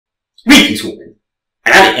Read this woman.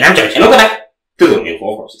 And I'm judging. And I'll go back to the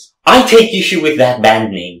Windmill Horses. I take issue with that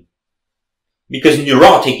band name. Because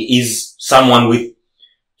neurotic is someone with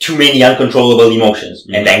too many uncontrollable emotions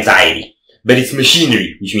and anxiety. But it's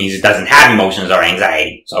machinery, which means it doesn't have emotions or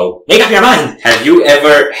anxiety. So, make up your mind. Have you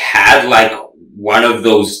ever had, like, one of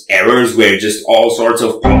those errors where just all sorts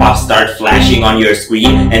of pop-ups start flashing on your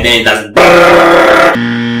screen, and then it does brrrr,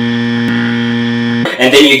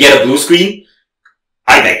 and then you get a blue screen?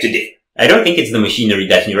 I beg to differ. I don't think it's the machinery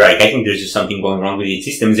that's neurotic. I think there's just something going wrong with its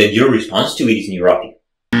systems, and your response to it is neurotic.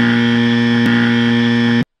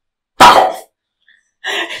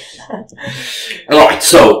 Alright,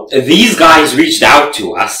 so, these guys reached out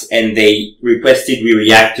to us, and they requested we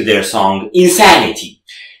react to their song, Insanity.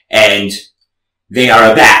 And they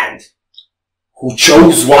are a band who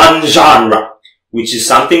chose one genre, which is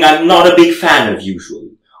something I'm not a big fan of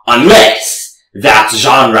usually. Unless that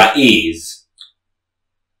genre is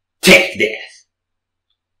tech death.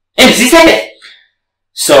 MC death.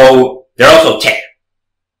 So, they're also tech.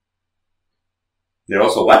 They're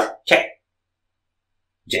also what? Check.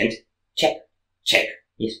 Gent. Check. Check.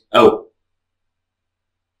 Yes. Oh.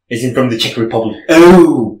 As in from the Czech Republic.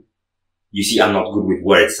 Oh! You see, I'm not good with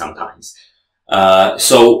words sometimes.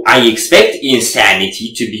 So I expect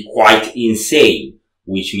Insanity to be quite insane,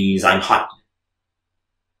 which means I'm hot.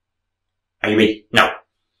 Are you ready? No.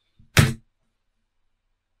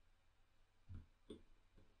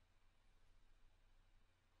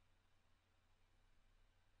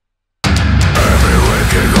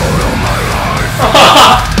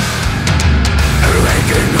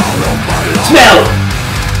 Smell!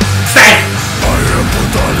 Stank!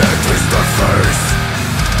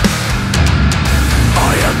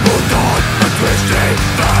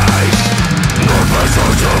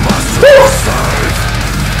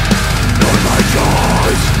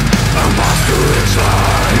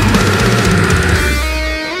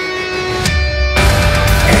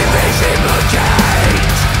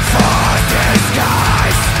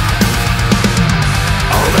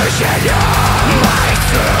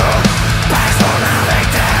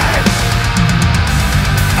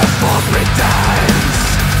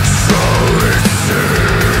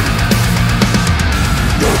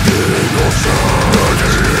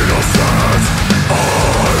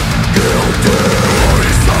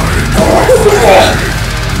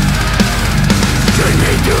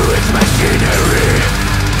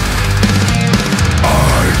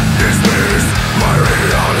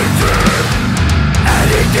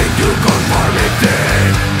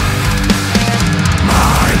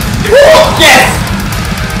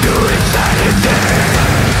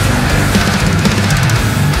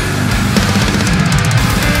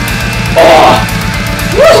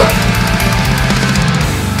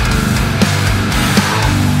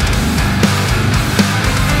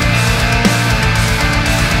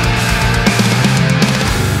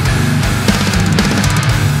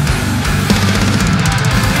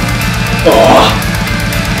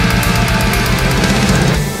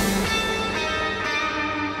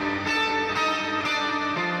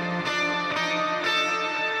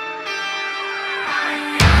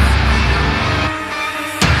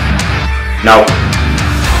 No.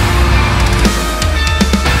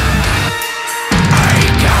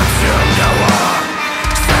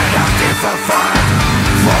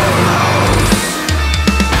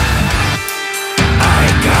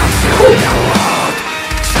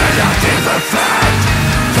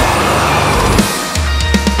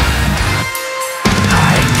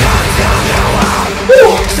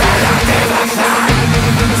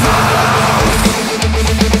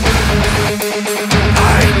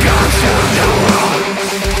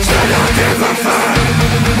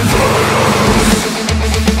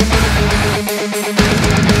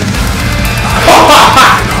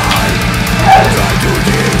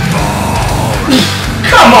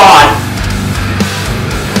 Come on!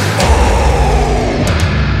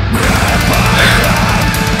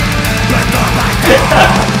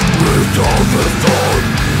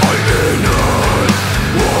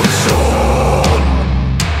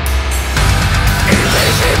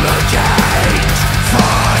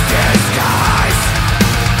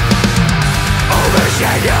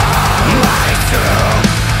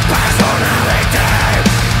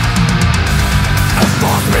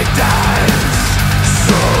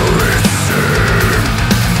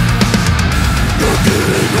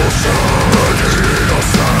 Innocence,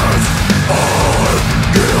 innocence, all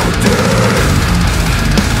guilt.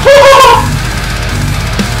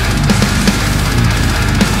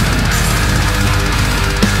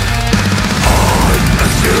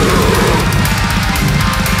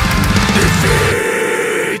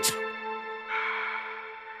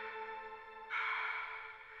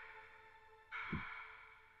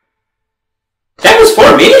 That was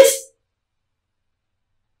 4 minutes?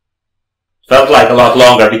 Felt like a lot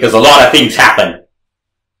longer because a lot of things happened.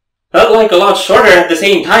 Felt like a lot shorter at the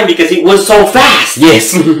same time because it was so fast.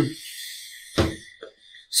 Yes.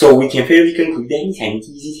 So we can fairly conclude that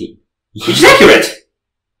insanity is insane. Which is accurate.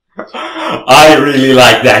 I really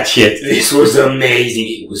like that shit. This was amazing.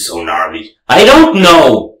 It was so gnarly. I don't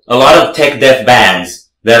know a lot of tech death bands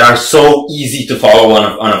that are so easy to follow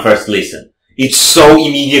on a first listen. It's so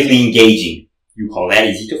immediately engaging. You call that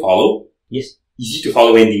easy to follow? Yes. Easy to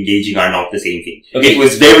follow and engaging are not the same thing. Okay. It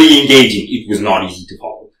was very engaging. It was not easy to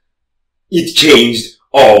follow. It changed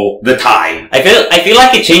all the time. I feel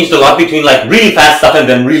like it changed a lot between like really fast stuff and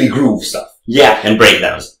then really groove stuff. Yeah. And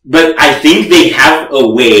breakdowns. But I think they have a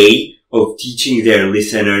way of teaching their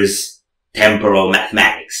listeners temporal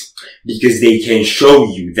mathematics. Because they can show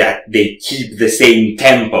you that they keep the same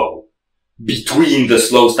tempo between the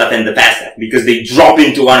slow stuff and the fast stuff. Because they drop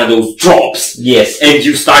into one of those drops. Yes. And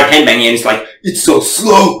you start headbanging and it's like, it's so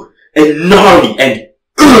slow and gnarly and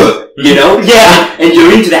you know? Yeah. And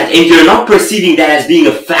you're into that and you're not perceiving that as being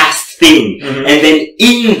a fast thing. Mm-hmm. And then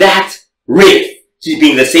in that riff,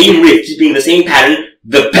 keeping the same pattern,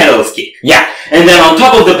 the pedals kick. Yeah. And then on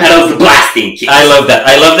top of the pedals, the blasting kicks. I love that.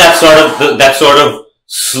 I love that sort of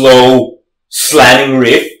slow slamming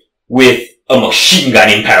riff with a machine gun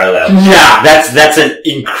in parallel. Yeah. That's an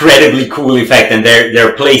incredibly cool effect and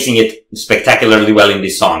they're placing it spectacularly well in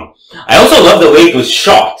this song. I also love the way it was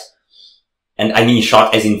shot. And I mean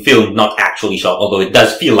shot as in film, not actually shot, although it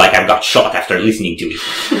does feel like I've got shot after listening to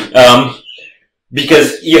it.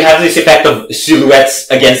 Because you have this effect of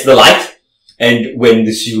silhouettes against the light, and when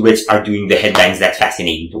the silhouettes are doing the headbangs, that's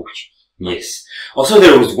fascinating to watch. Yes. Also,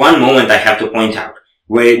 there was one moment I have to point out,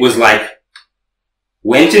 where it was like,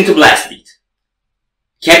 went into blast beat,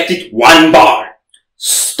 kept it 1 bar,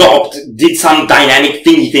 stopped, did some dynamic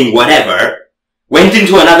thingy thing, whatever, went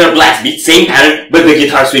into another blast beat, same pattern, but the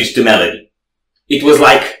guitar switched to melody. It was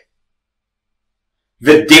like,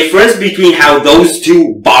 the difference between how those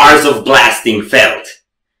 2 bars of blasting felt,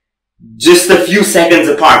 just a few seconds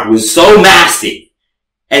apart, was so massive.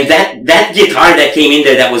 And that guitar that came in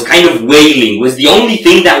there that was kind of wailing was the only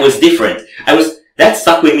thing that was different. That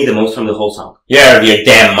stuck with me the most from the whole song. You're out of your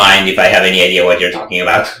damn mind if I have any idea what you're talking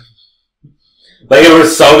about. Like there were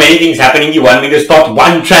so many things happening, you want me to spot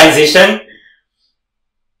one transition?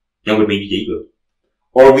 No, but maybe they will.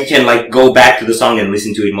 Or we can like go back to the song and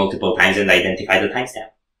listen to it multiple times and identify the timestamp.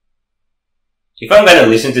 If I'm gonna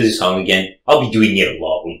listen to this song again, I'll be doing it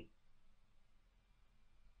alone.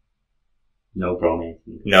 No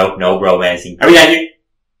bromancing. No bromancing. Are we done here?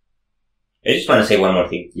 I just want to say one more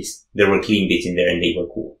thing. Yes, there were clean bits in there and they were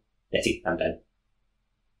cool. That's it, I'm done.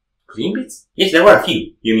 Clean bits? Yes, there were a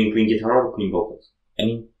few. You mean clean guitar or clean vocals? I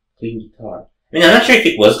mean, clean guitar. I mean, I'm not sure if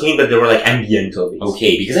it was clean, but there were like ambiental bits.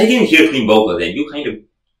 Okay, because I didn't hear clean vocals and you kind of...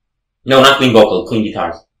 No, not clean vocals, clean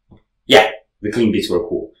guitars. Yeah, the clean bits were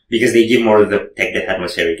cool. Because they give more of the tech death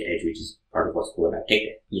atmospheric edge, which is part of what's cool about tech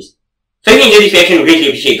death. Yes. So if you enjoyed this reaction, we greatly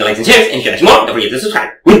appreciate the likes and shares, and if you want more, don't forget to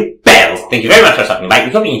subscribe with bells. Thank you very much for stopping by.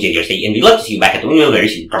 We hope you enjoyed your stay, and we'd love to see you back at the Windmill very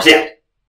soon. Cross it out.